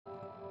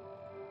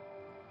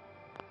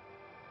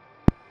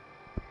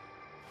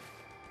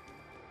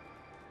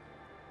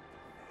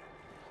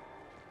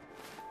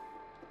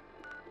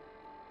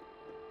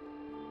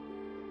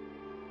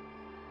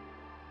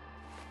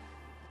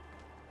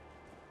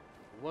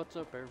What's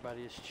up,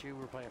 everybody? It's Chew.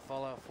 We're playing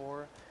Fallout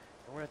 4,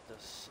 and we're at the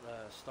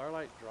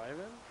Starlight Drive-In.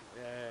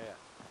 Yeah.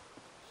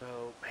 So,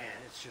 man,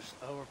 it's just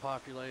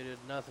overpopulated.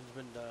 Nothing's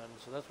been done.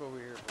 So that's what we're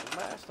here for.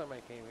 Last time I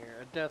came here,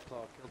 a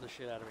Deathclaw killed the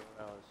shit out of me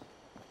when I was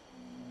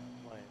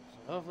playing.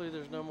 So hopefully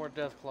there's no more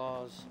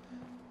Deathclaws.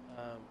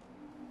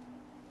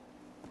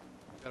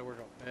 Gotta work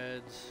on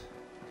beds.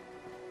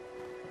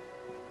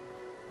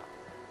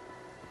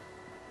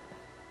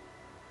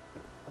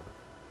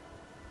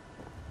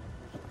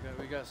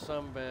 We got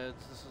some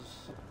beds. This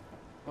is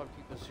what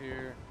keep us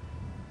here.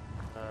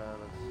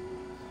 Let's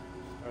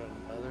start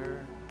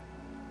another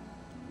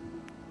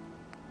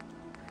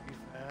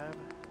prefab.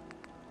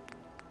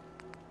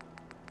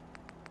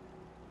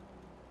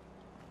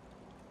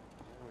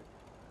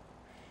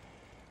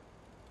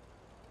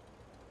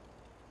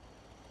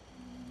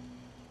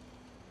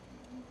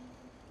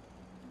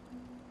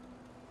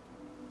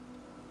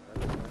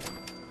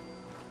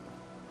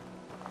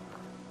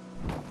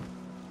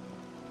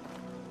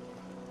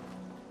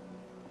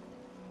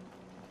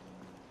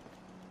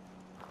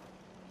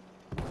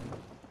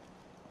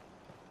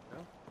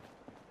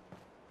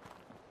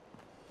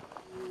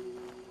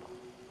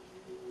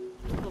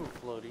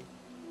 Floaty.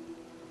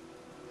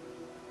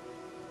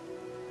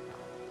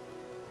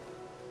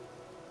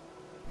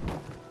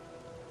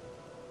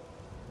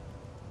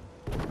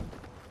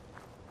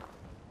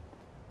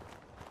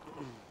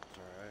 It's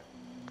alright.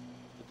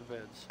 Get the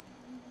beds.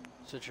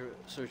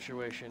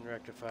 Situation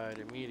rectified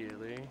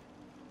immediately.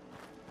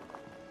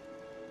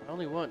 I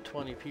only want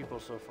 20 people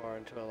so far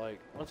until,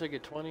 like, once I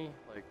get 20,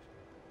 like,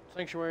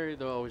 Sanctuary,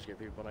 they'll always get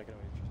people and I can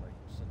always just, like,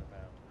 send them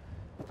out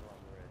until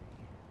I'm ready.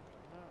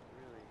 Not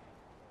really.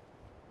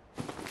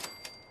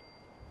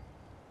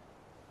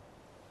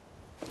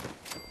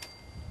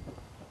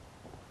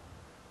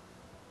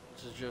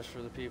 This is just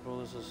for the people.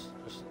 This is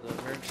just the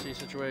emergency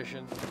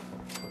situation.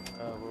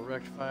 We'll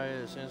rectify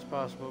it as soon as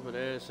possible, but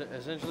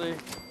essentially,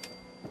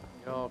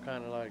 y'all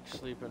kind of like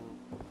sleeping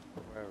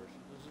wherever. So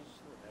this is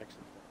the exit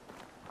thing.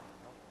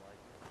 I don't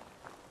like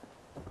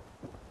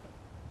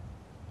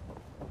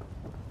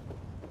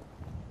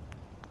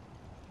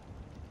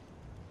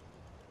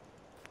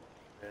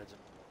it. Beds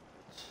and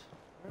beds.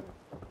 Alright.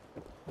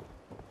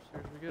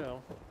 Upstairs we go.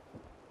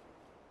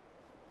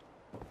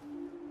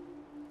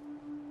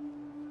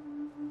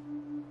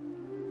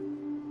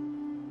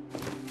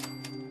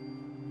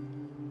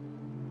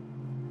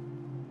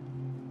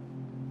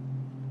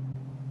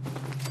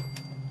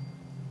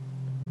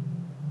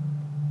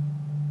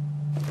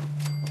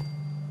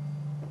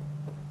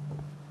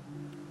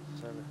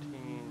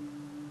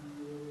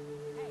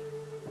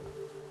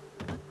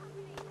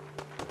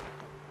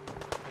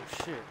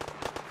 Shit.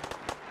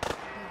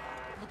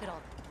 Look at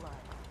all the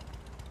blood.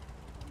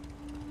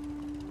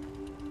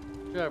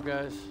 Good job,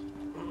 guys.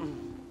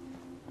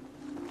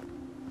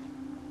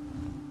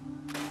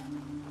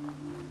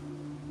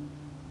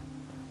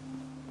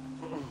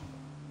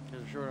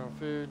 Guys are short on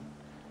food.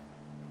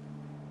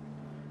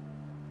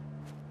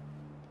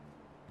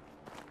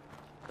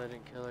 I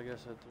didn't kill, I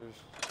guess that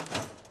there's...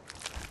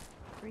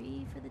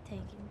 Free for the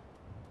taking.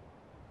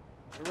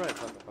 You're right,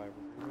 Thunder Piper.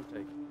 We'll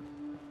take it.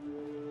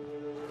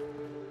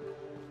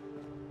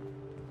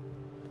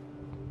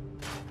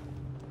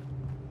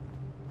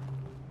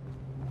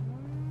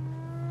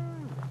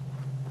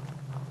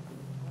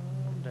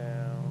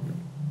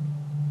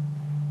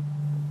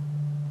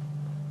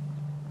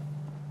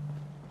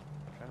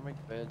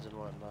 Beds and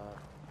whatnot.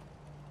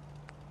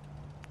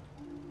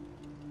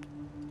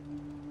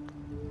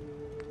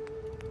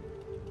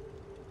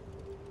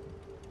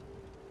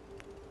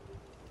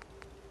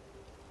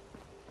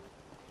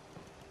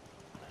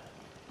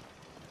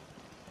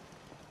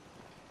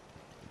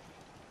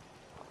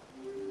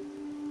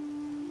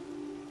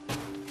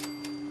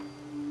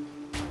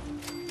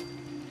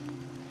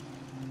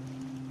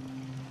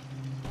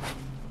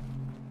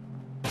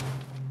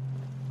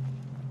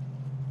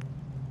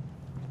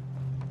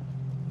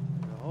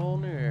 Whole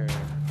new area.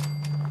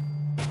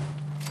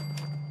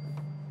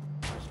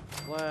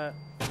 Flat.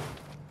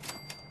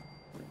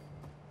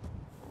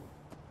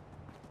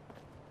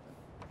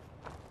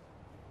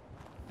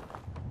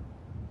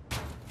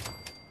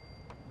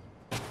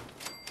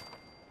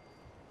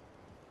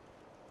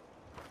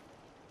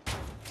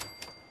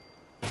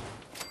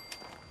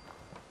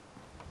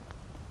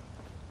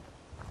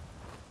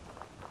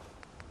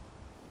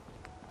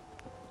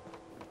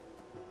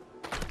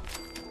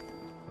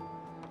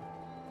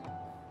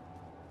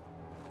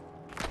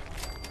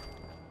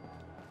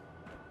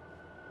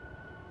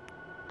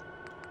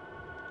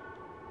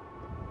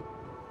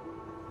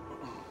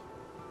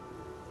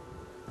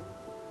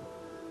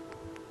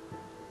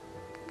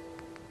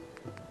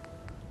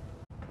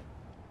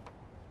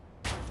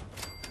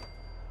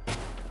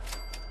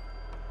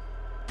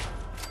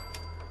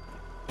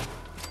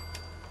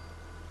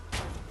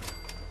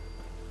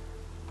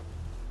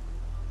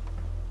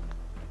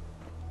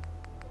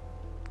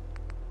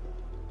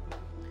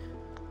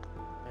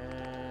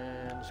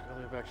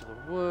 Back to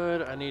the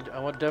wood. I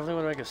definitely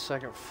want to make a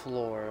second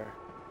floor.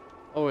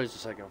 Always a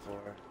second floor.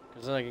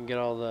 Because then I can get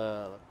all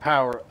the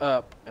power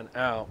up and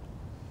out.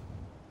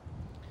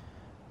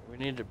 We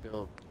need to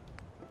build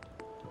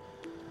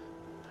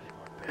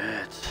more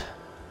beds.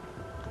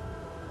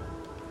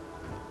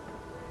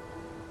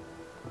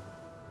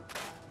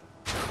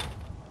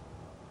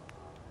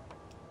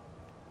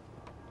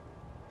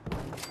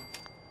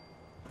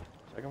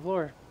 Second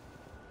floor.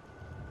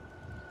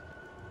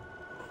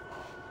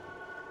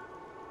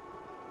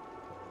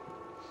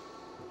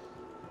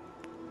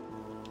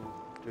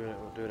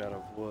 We'll do it out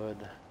of wood.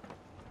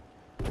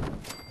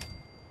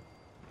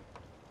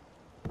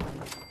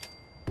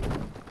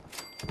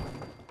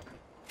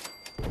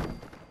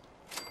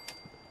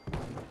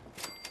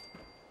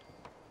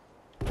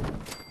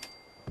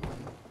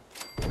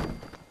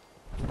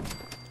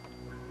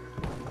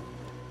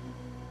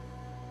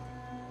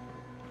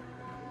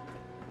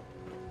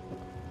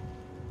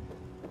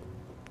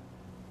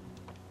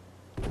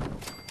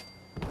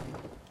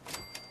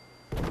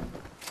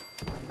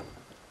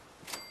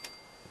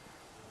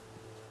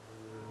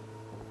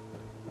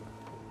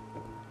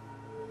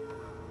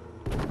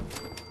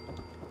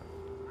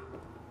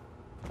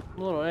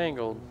 A little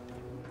angled.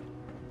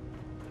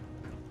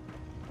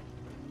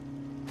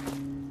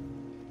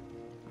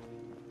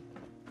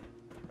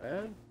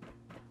 Red?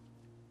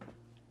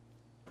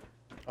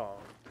 Oh,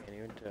 can't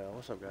even tell.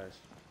 What's up, guys?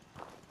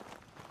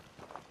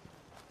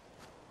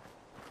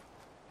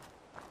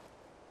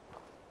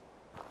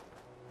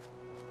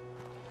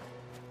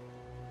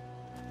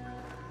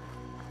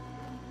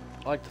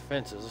 I like the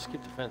fences. Let's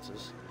keep the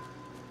fences.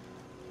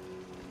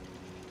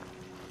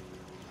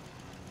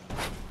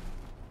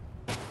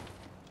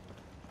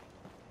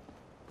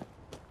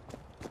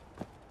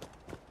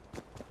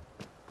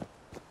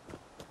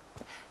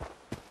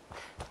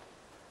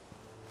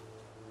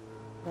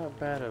 Not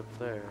bad up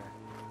there.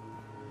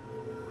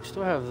 We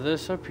still have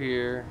this up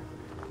here,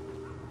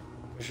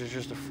 which is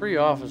just a free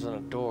office and a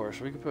door,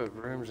 so we can put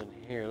rooms in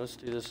here. Let's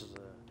do this as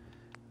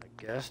a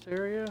guest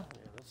area.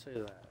 Yeah, let's say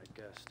that, a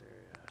guest area.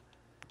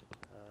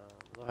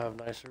 They'll have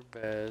nicer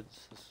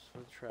beds. This is for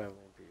the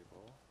traveling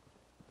people.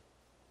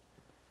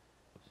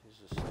 He's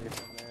just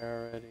safe in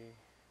there already.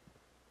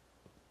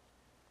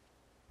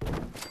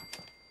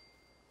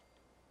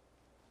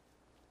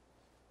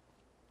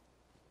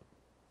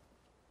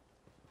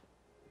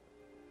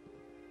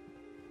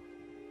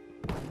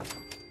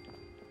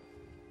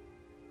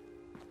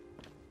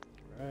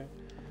 Right.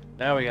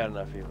 Now we got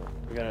enough people.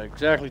 We got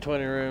exactly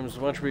 20 rooms.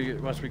 Once we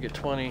get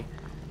 20,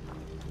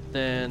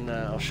 then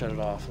I'll shut it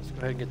off. Let's go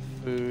ahead and get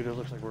the food. It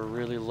looks like we're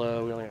really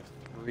low. We only have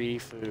 3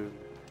 food.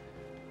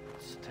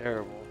 It's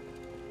terrible.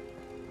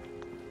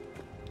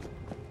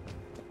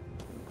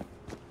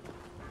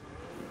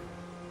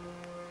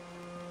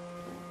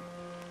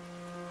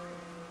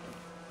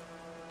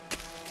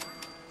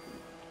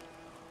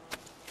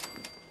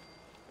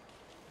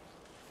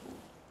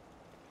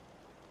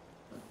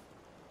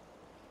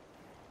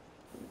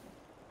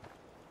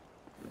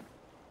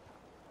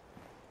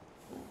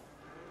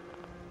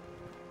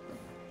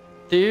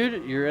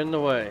 Dude, you're in the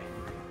way.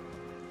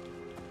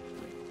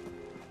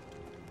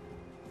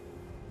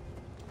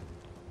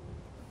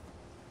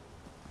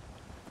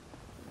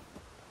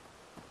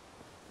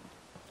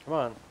 Come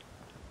on.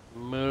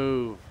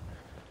 Move.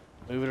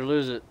 Move it or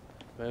lose it.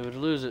 Move it or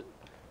lose it.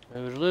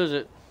 Move it or lose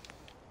it.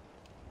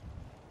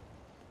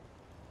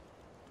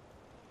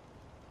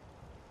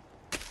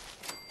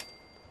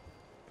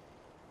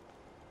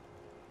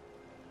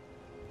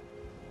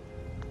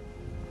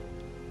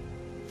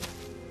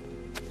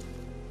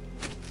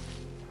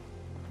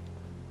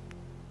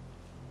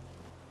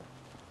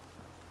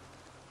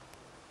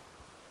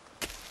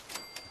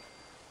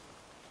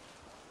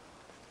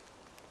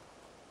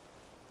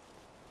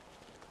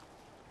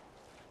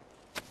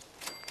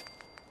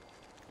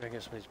 I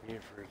guess somebody's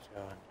muted for it's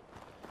going.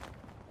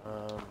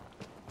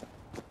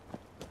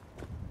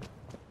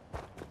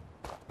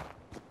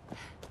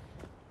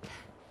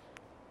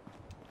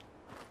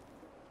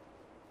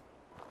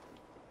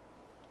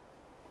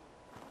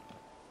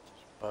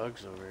 There's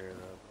bugs over here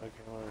though. Bug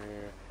came over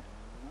here.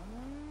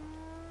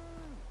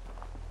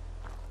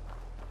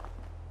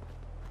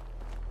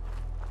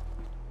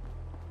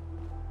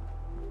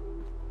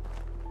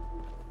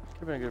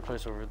 Could be a good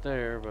place over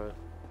there, but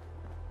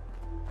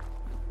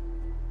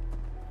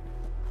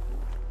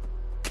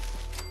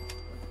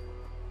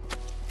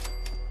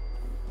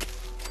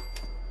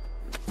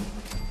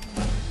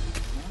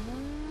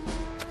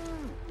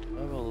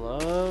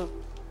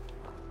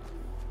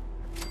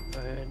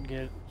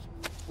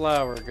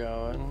flour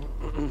going.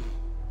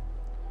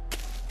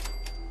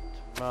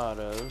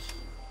 Tomatoes.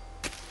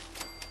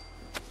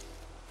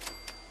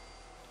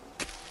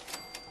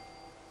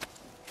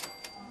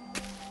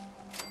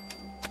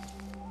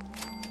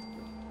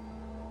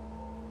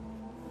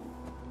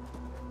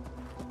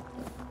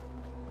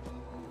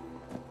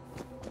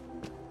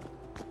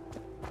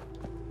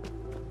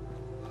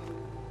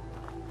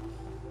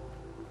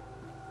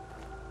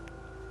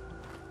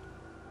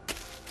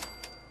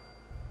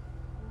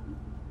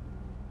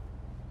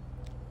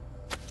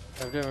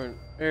 Have different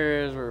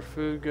areas where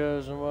food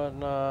goes and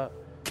whatnot.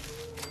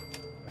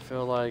 I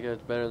feel like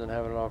it's better than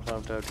having it all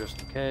clumped up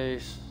just in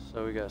case.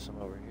 So we got some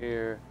over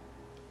here.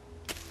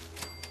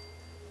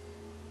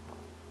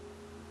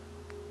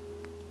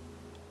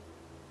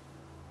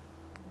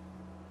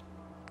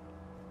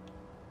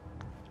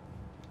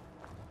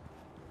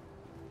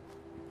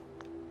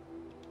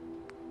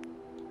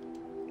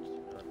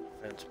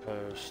 Fence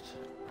post.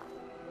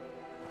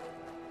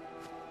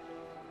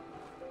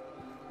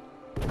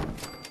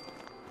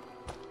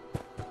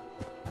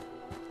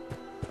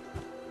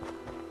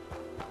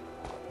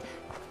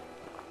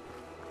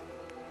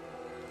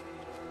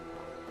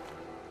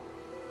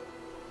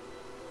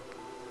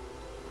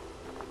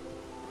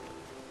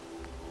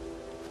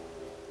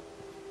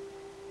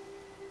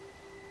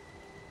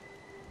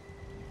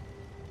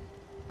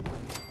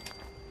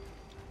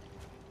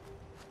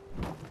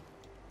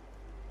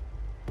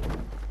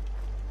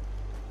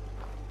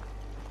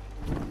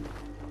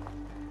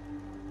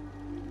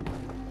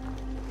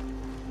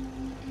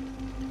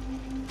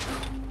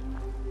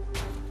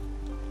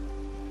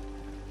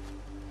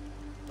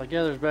 Like,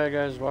 yeah, there's bad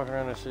guys walking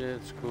around. I see it.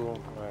 It's cool.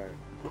 Alright.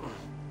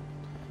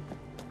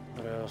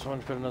 What else? I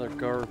want to put another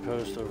guard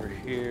post over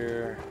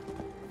here.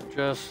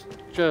 Just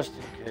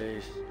in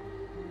case.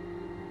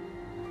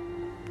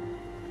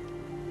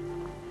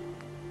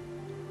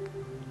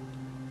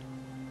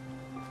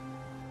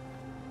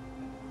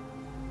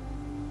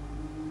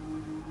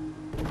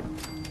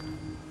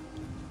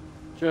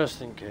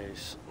 Just in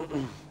case.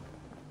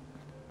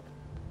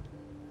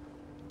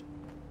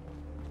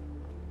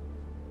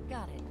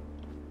 Got it.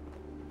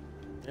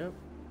 Yep.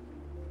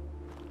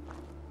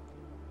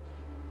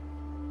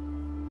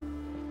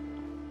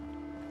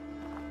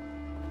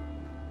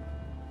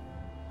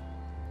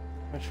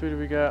 How much food do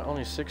we got?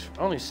 Only six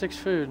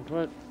food.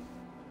 What?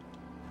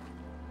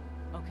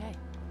 Okay.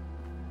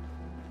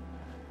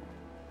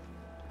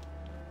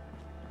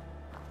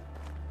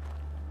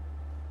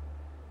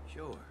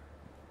 Sure.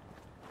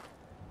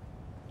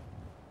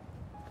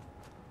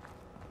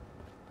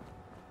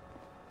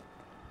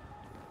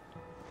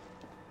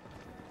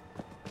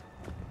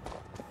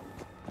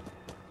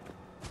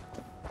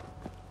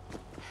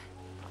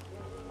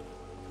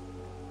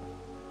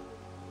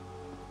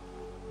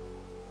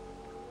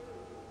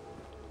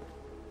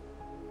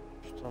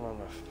 Still not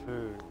enough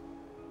food.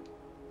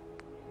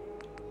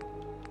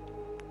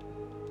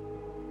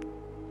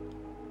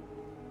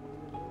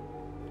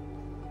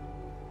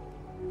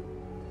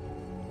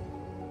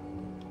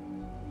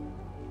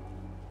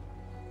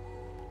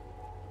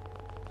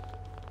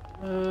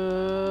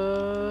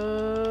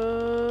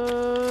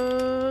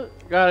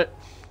 Got it.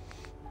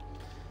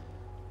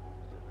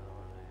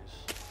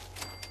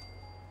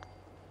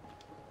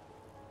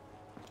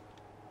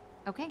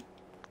 Okay.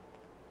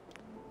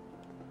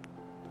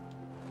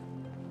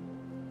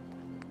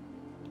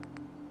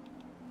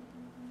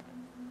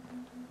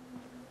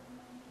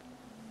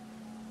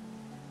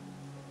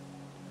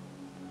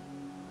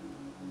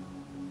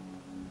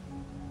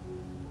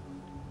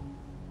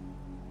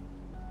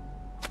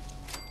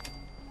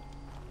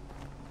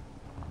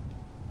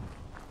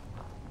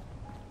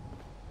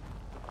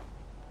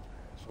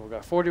 So we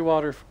got 40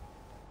 water,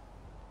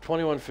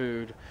 21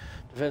 food,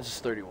 defense is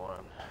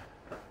 31.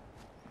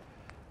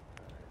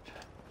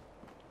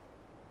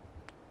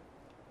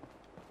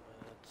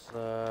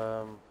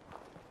 Let's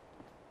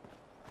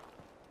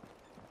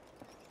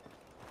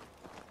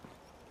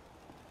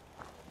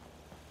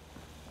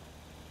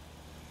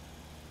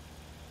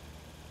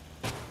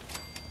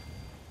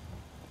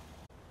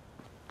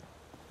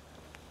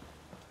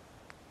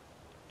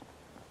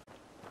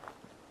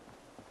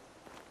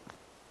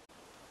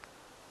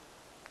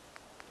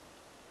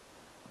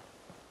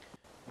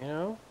you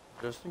know,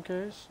 just in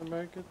case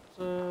somebody gets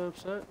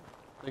upset,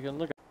 they can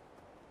look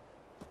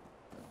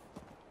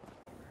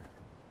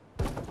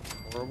at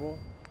horrible.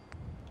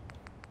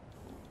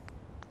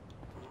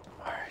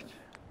 Alright.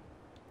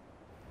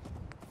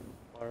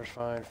 Water's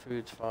fine,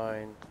 food's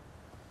fine.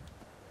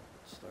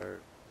 Let's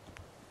start.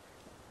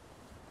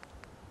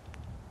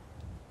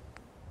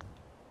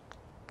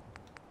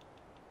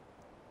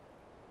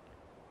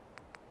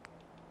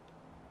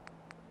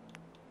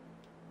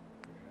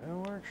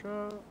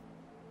 Workshop.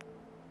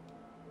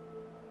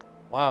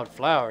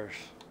 Wildflowers.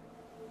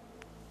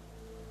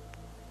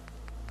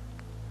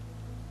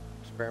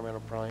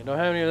 Experimental prawn. Don't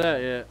have any of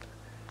that yet.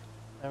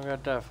 Haven't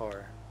got that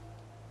far.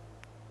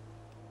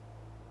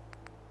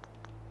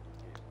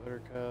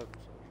 Buttercup.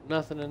 So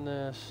nothing in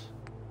this.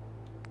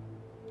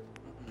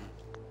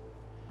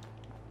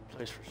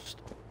 Place for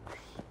stores.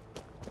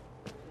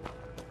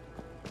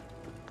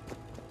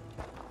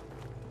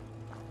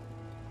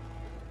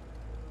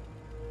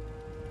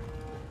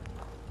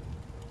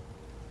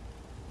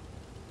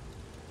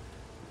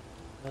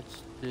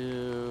 Let's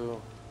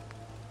do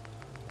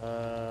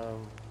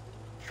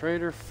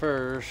trader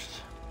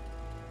first.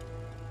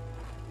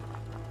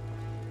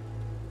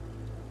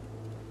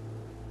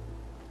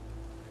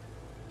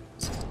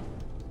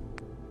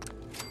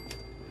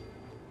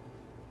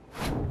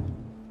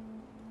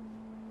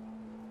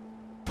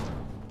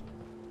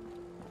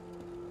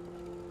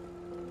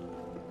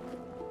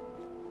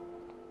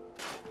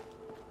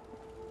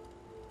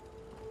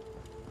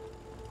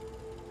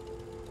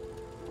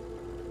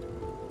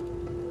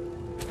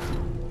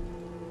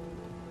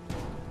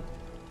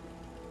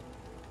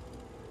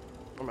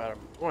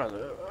 Well,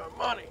 the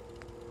money.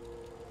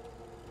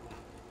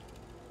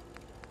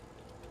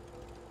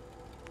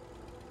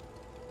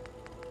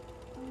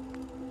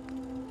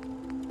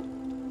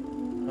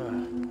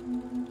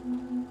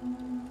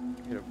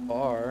 Get a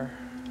bar.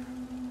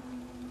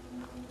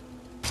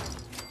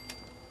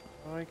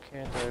 Why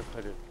can't I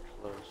put it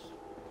close?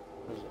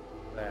 What is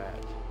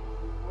that?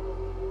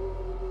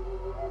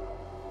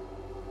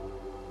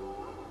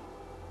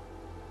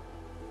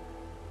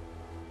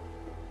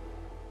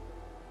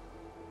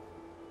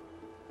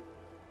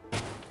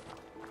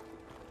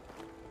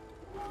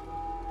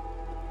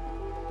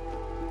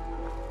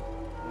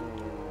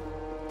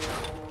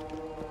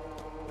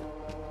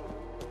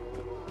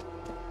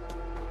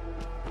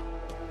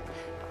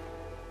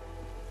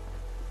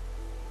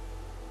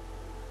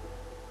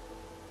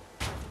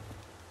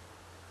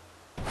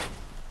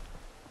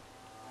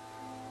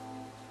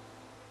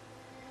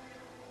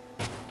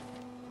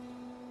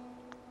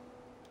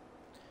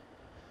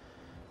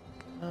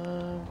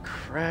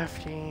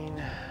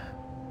 Crafting.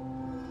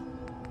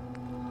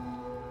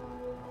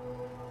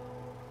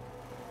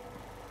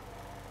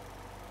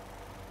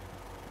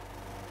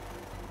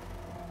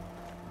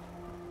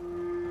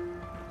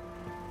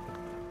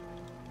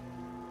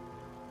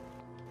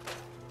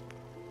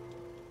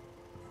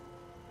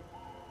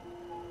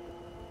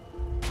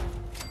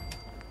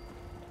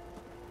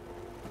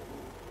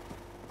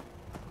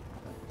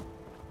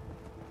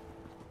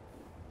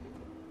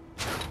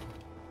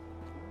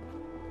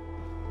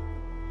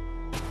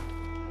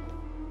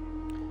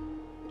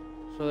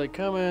 So they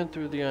come in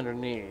through the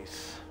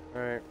underneath,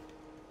 right?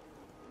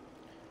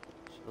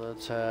 So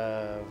let's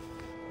have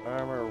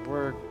armor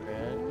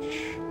workbench.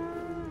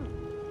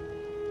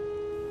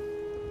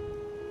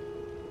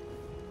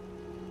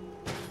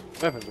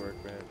 Weapons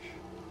workbench.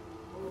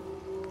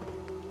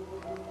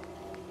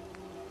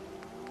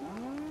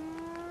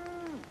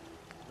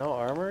 No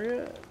armor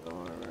yet? No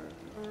armor.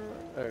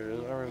 There it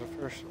is. Armor's the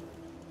first one.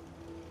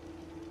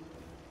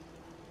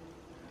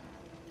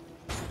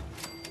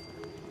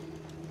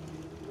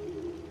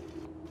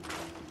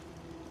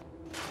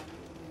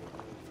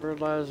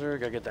 Fertilizer,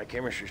 gotta get that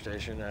chemistry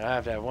station. I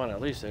have to have one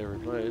at least every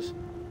place.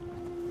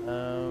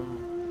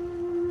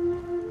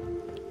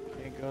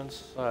 Can't go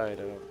inside,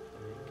 I don't think.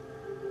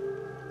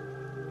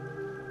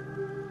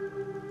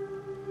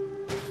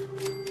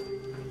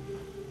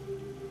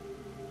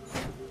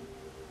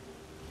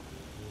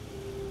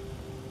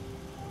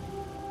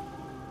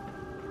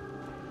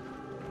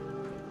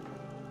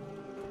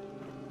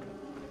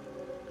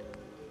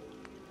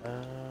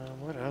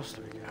 What else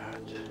do we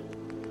got?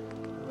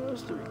 What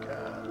else do we got?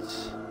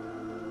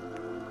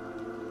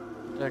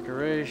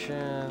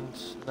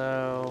 Decorations,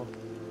 no.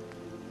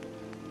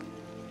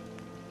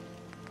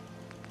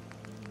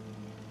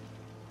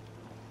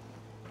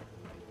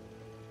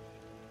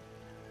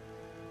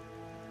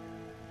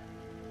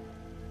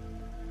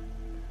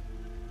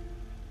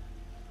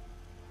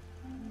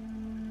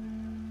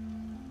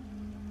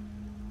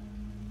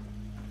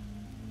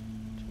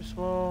 Too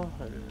small?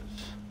 It is.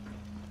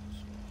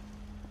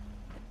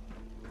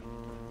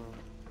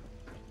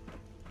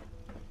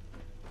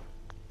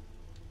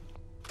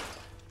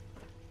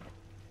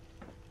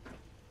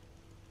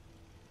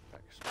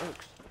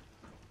 Smokes.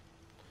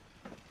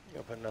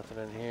 I'll put nothing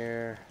in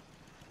here.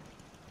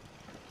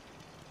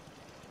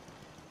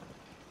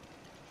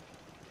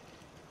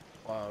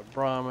 Wild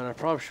Brahmin. I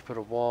probably should put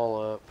a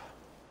wall up.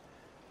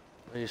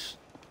 At least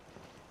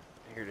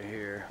here to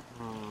here.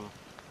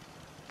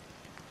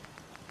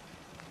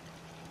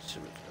 Let's see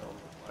what it's going to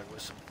look like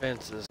with some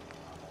fences.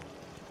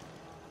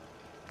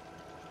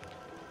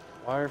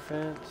 Wire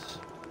fence.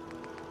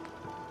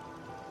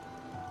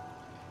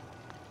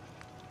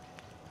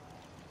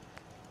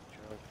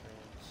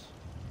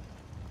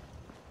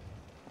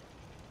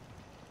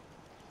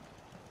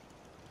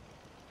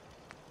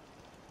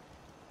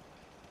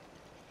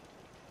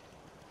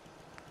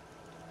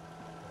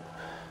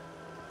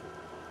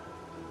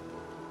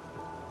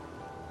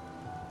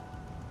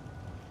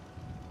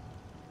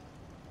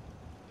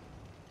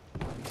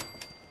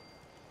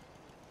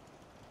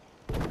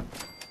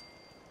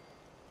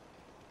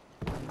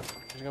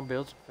 He's gonna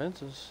build some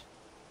fences.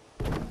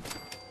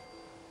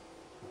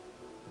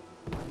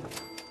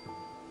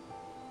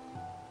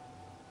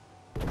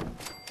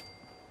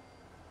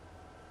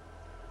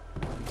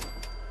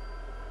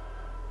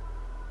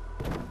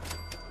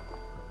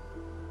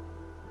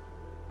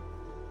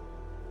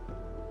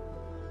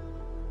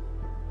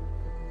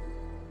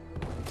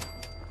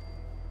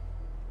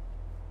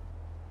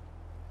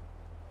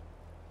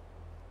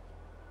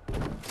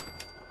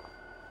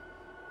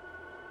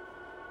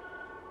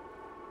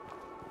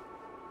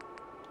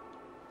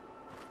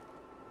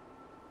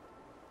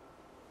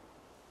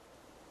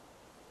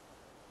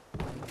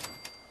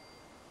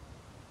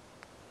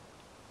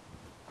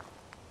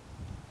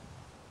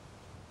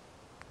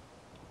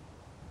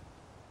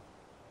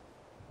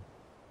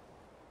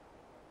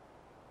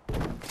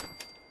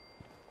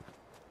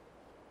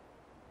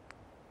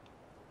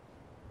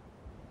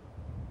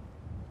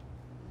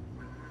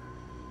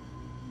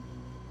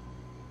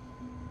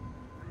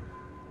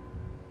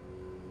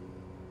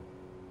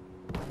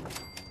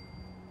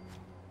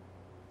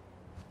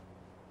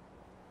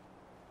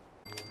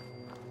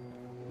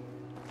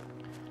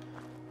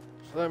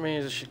 So that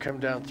means it should come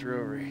down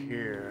through over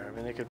here. I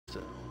mean, they could... It's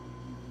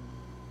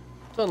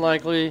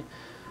unlikely.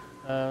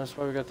 That's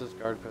why we got this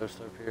guard post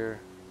up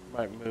here.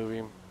 Might move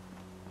him.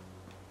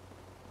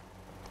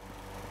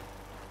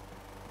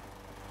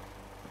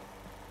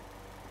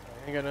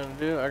 Ain't got nothing to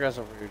do. I got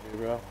something for you to do,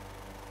 bro.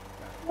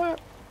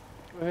 What?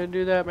 Go ahead and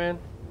do that, man.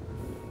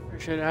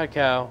 Appreciate it. Hi,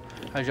 cow.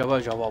 Hi,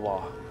 Jabba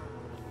Jabba.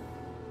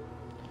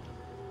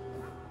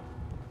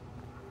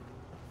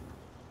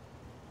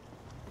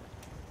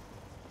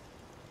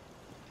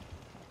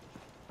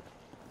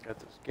 Got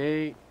this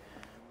gate.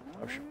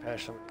 I should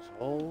patch some of these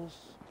holes.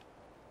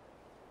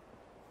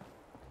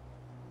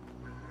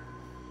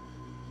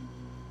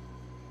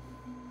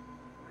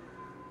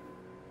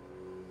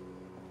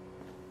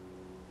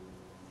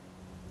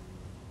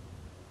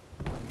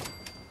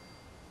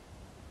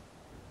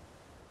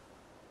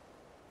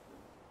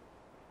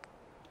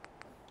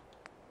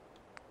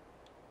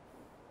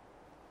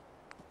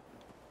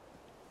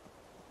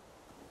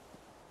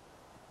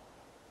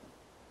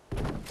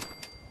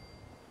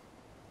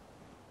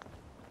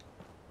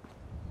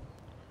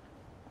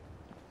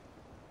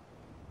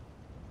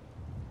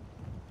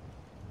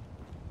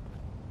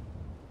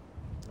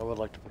 I would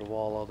like to put a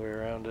wall all the way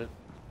around it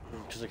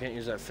because I can't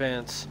use that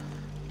fence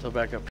until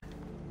back up.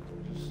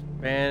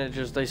 Man, it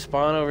just, they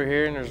spawn over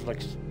here and there's like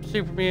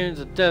super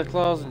mutants and death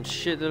claws and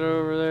shit that are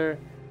over there.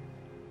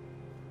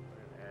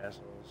 Fucking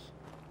assholes.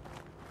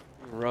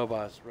 Even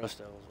robots, rust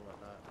devils and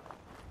whatnot.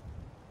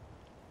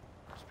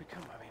 Just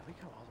become, I mean, we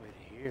come all the way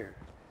to here.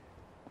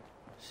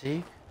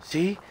 See?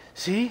 See?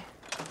 See?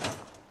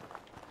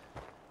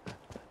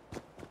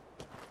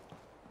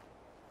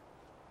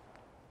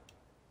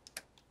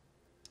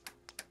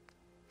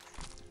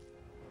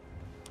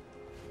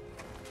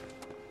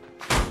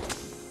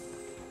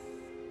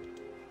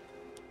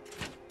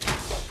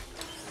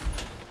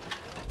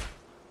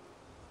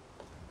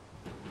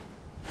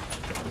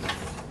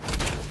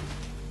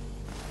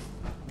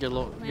 Get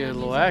a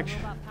little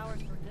action.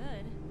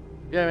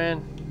 Yeah,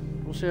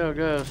 man. We'll see how it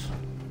goes.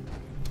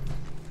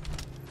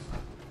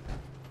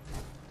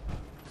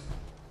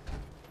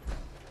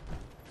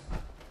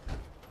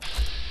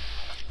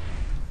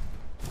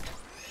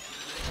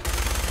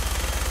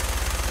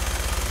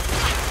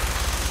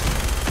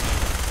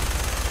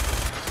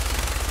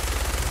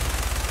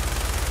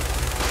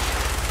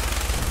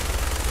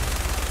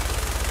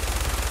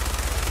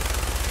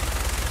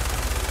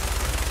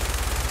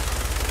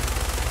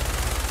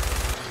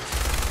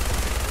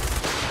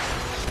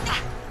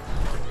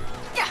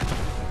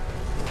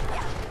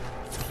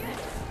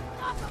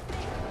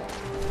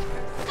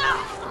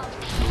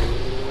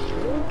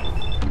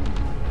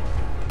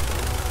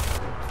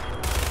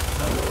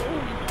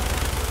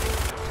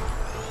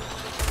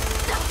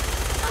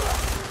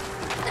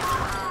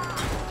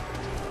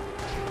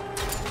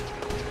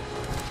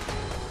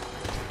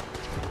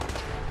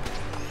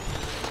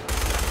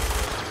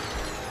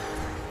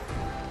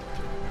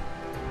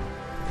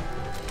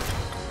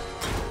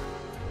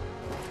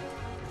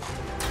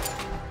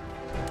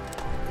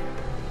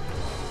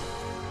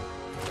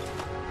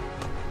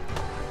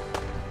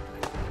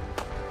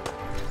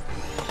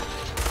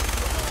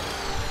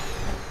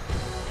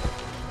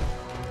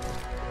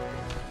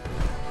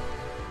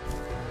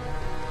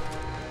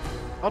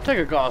 I'll take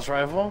a Gauss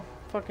rifle.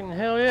 Fucking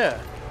hell yeah.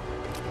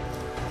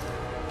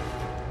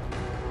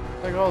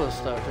 Take all this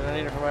stuff, dude. I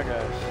need it for my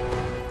guys.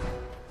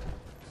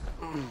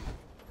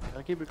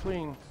 Gotta keep it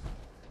clean.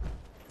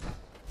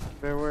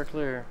 Everywhere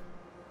clear.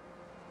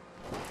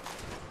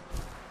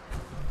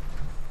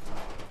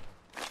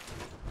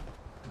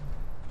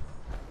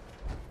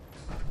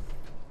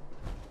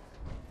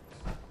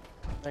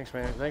 Thanks,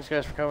 man. Thanks,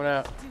 guys, for coming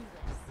out.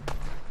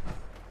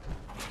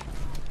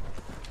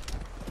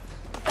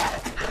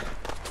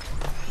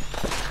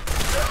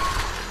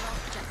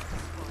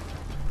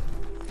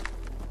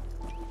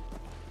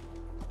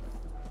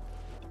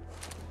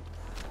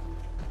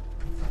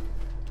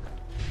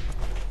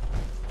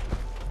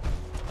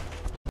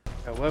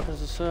 Got weapons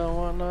to sell and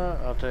whatnot.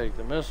 I'll take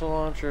the missile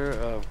launcher,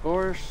 of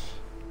course.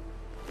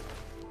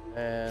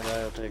 And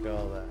I'll take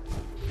all that.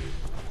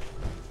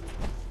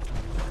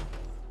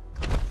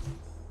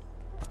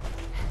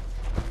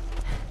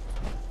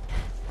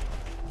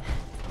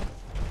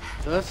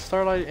 So that's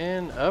Starlight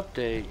Inn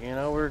update. You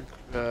know, we're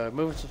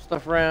moving some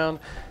stuff around,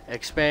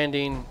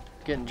 expanding,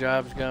 getting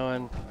jobs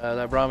going.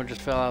 That Brahmin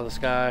just fell out of the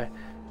sky.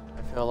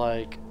 I feel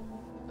like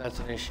that's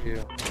an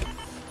issue.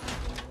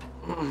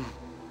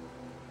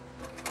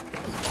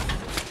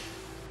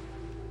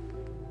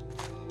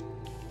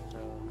 So,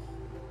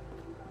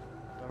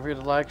 don't forget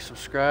to like,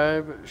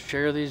 subscribe,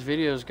 share these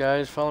videos,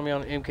 guys. Follow me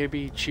on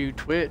MKB Chew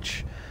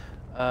Twitch.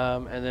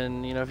 And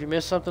then, you know, if you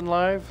missed something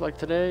live like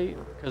today,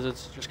 because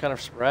it's just kind of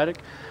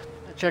sporadic,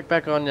 check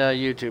back on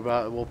YouTube.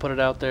 We'll put it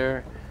out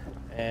there.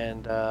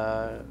 And you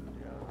know,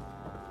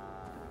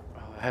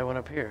 oh, I had one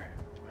up here.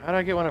 How did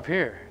I get one up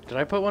here? Did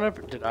I put one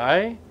up? Did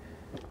I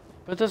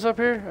put this up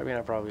here? I mean,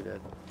 I probably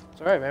did.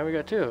 It's alright, man. We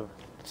got two.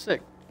 It's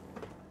sick.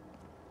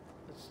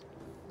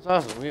 It's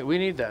awesome. We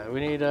need that. We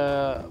need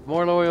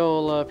more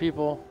loyal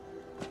people.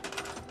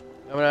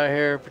 Coming out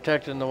here,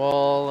 protecting the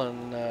wall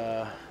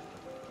and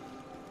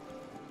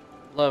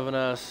loving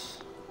us.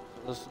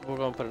 So we're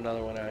gonna put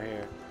another one out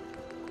here.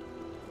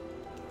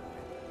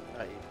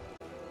 Not you.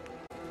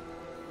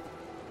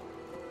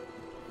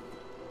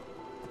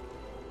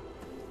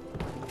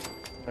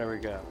 There we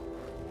go.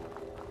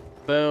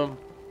 Boom.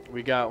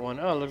 We got one.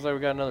 Oh, it looks like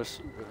we got another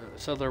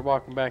settler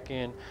walking back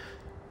in.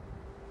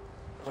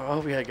 So I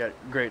hope you had got a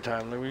great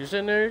time. Like, we were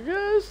sitting there,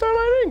 yeah,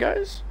 Starlight in,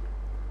 guys.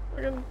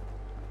 Fucking,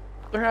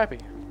 they're happy.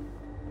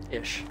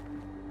 Ish.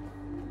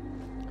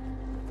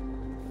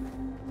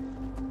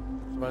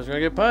 Somebody's gonna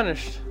get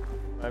punished.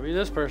 Might be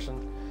this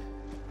person.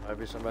 Might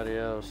be somebody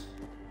else.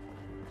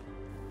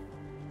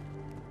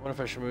 I wonder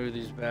if I should move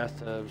these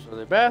bathtubs. Are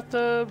they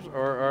bathtubs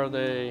or are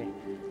they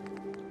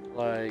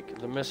like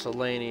the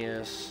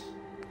miscellaneous?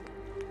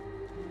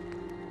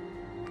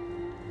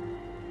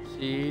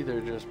 See,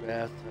 they're just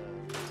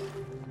bathtubs.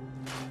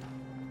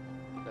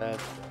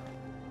 That's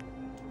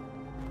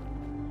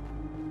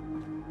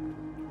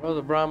well,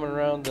 the Brahmin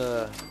around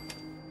the,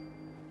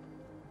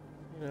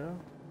 you know,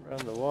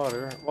 around the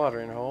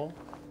watering hole.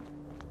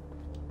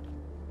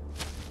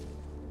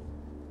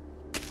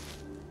 There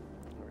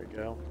we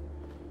go.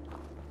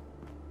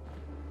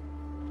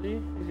 See,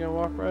 he's gonna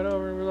walk right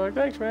over and be like,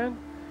 "Thanks, man.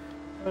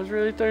 I was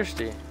really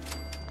thirsty."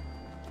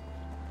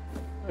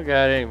 Look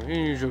at him.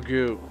 He's so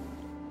cute.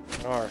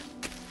 Alright.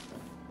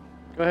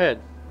 Go ahead.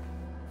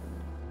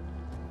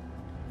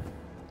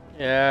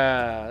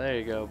 Yeah, there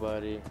you go,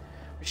 buddy.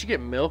 We should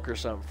get milk or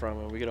something from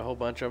them. We get a whole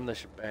bunch of them. They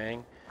should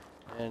bang.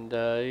 And,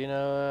 you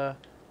know,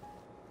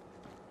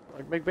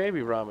 like make baby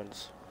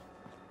ramens.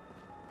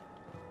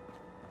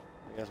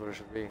 I think that's what it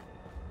should be.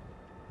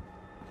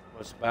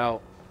 What it's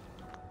about.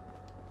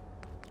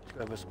 Let's go ahead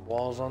and put some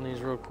walls on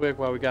these real quick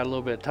while we got a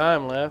little bit of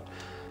time left.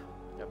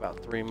 Got about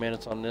 3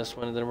 minutes on this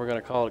one, and then we're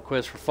going to call it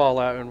quits for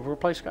Fallout, and we'll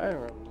play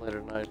Skyrim later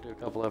tonight, do a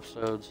couple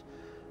episodes.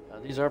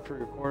 These are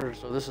pre-recorded,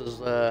 so this is,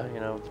 you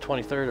know, the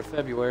 23rd of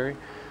February,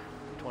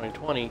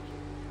 2020.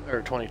 Or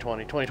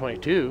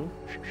 2022.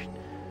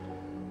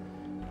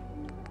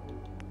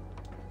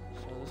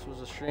 So this was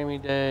a streamy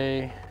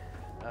day.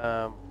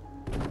 Where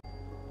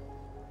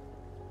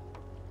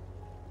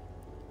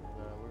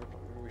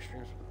we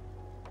stream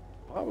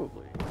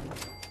probably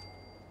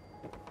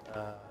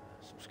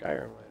some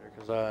Skyrim later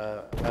because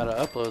I'm out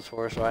of uploads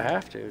for it, so I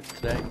have to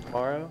today,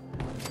 tomorrow.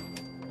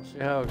 We'll see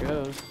how it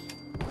goes.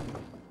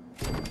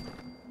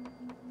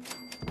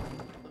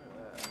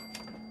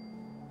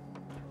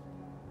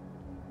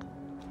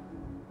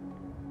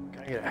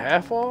 Get a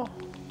half wall?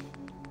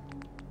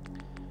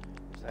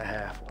 Where's the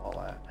half wall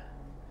at?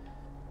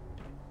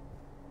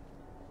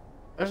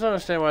 I just don't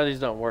understand why these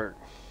don't work.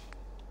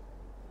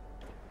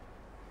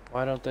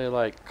 Why don't they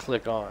like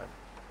click on?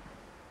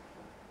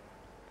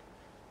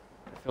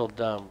 I feel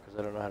dumb because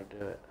I don't know how to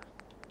do it.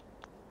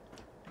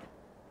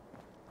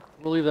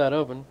 We'll leave that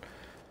open.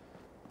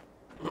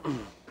 If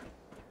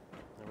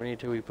we need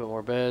to, we put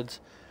more beds.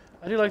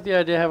 I do like the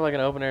idea of having like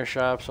an open air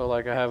shop, so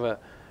like I have a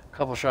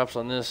couple shops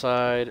on this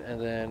side,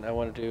 and then I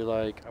want to do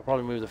like I'll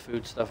probably move the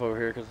food stuff over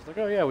here because it's like,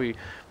 oh yeah, we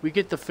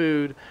get the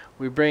food,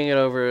 we bring it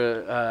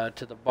over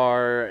to the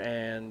bar,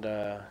 and you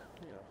know,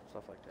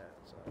 stuff like that.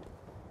 So I don't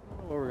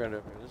know what we're gonna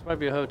do here. This might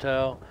be a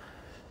hotel,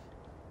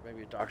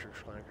 maybe a doctor's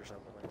clinic or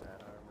something like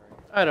that.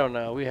 I don't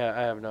know. I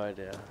have no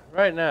idea.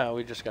 Right now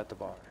we just got the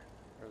bar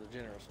or the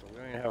general store. We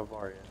don't even have a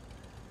bar yet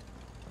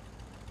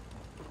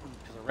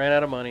because I ran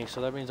out of money.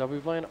 So that means I'll be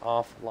playing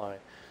offline.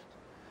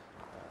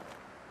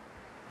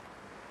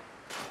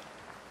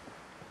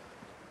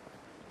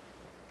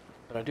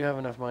 But I do have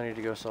enough money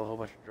to go sell a whole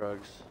bunch of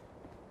drugs.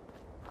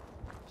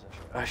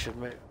 I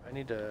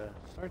need to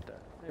start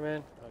that. Hey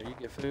man, oh, you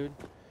get food?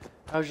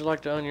 How would you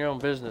like to own your own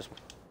business?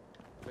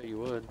 I bet you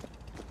would.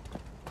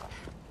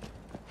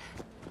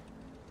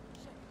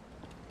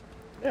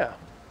 Yeah,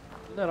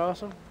 isn't that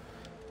awesome?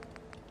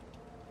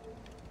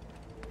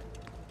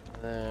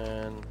 And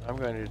then I'm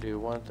going to do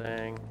one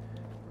thing.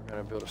 We're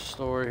going to build a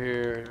store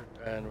here,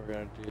 and we're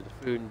going to do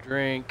the food and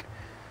drink.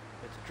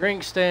 It's a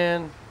drink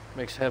stand,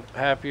 makes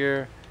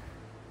happier.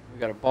 We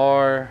got a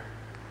bar.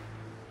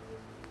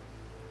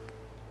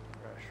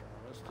 Restaurant.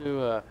 Let's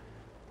do an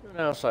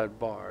outside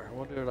bar.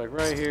 We'll do it like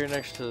right here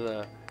next to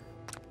the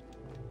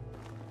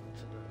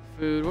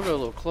food. We'll go a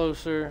little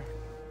closer.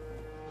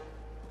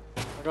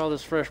 Like all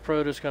this fresh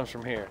produce comes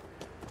from here.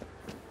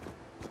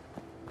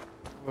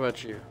 What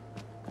about you?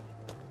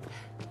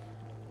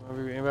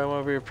 Anybody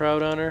want to be a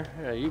proud owner?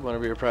 Yeah, you want to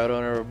be a proud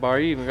owner of a bar.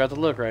 You even got the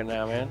look right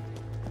now, man.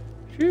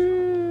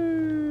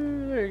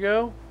 Shoo! There you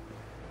go.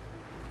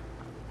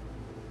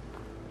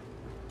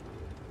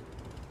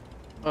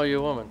 Oh, you're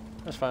a woman.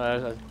 That's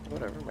fine.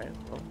 Whatever, man.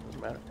 Well,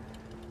 doesn't matter.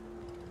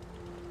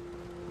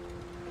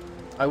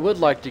 I would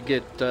like to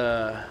get,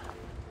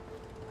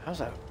 how's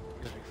that?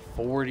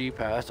 40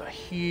 pounds. That's a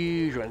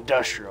huge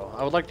industrial.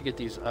 I would like to get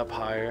these up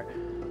higher.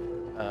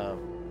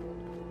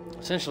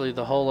 Essentially,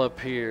 the hole up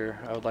here,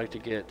 I would like to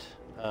get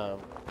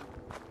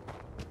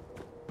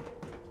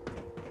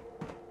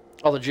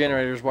all the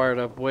generators wired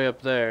up way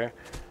up there.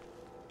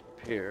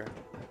 Up here.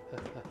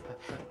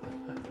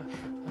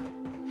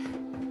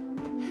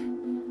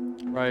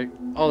 Right,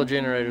 all the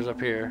generators up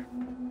here.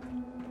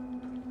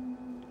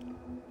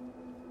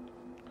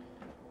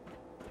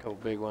 Couple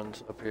big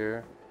ones up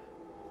here.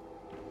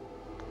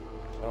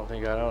 I don't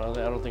think I have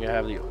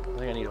the. I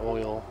think I need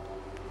oil.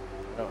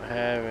 I don't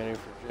have any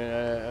for.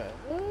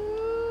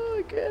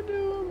 I can't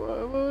do them.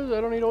 What was it?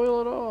 I don't need oil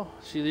at all.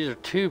 See, these are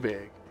too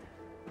big.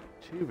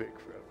 Too big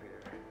for up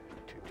here.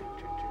 Too.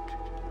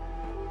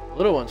 The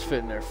little ones fit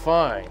in there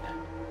fine.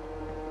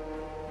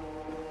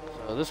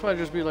 So this might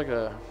just be like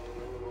a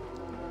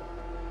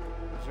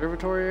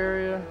observatory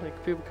area.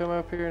 Like people come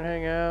up here and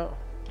hang out.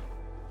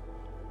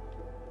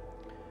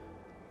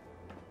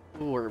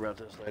 We'll worry about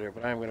this later,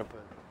 but I'm gonna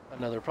put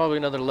probably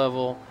another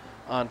level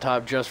on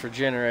top just for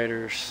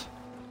generators,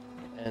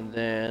 and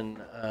then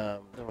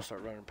we'll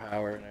start running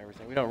power and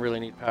everything. We don't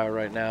really need power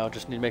right now.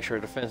 Just need to make sure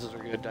our defenses are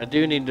good. I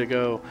do need to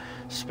go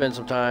spend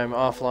some time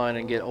offline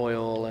and get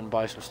oil and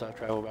buy some stuff,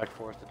 travel back and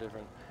forth to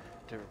different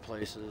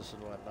places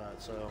and whatnot.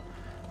 So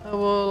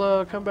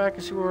we'll come back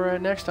and see where we're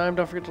at next time.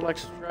 Don't forget to like,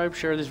 subscribe,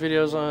 share these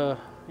videos,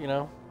 you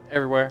know,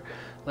 everywhere.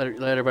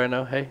 Let everybody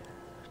know, hey,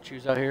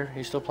 Chew's out here.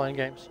 He's still playing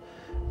games.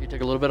 He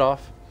took a little bit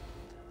off,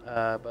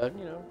 but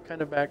you know,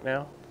 kind of back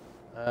now.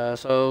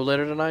 So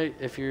later tonight,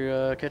 if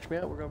you catch me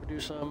up, we're going to do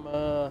some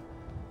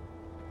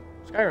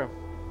Skyrim.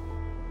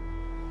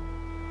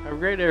 Have a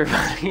great day,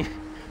 everybody.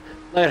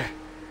 Later.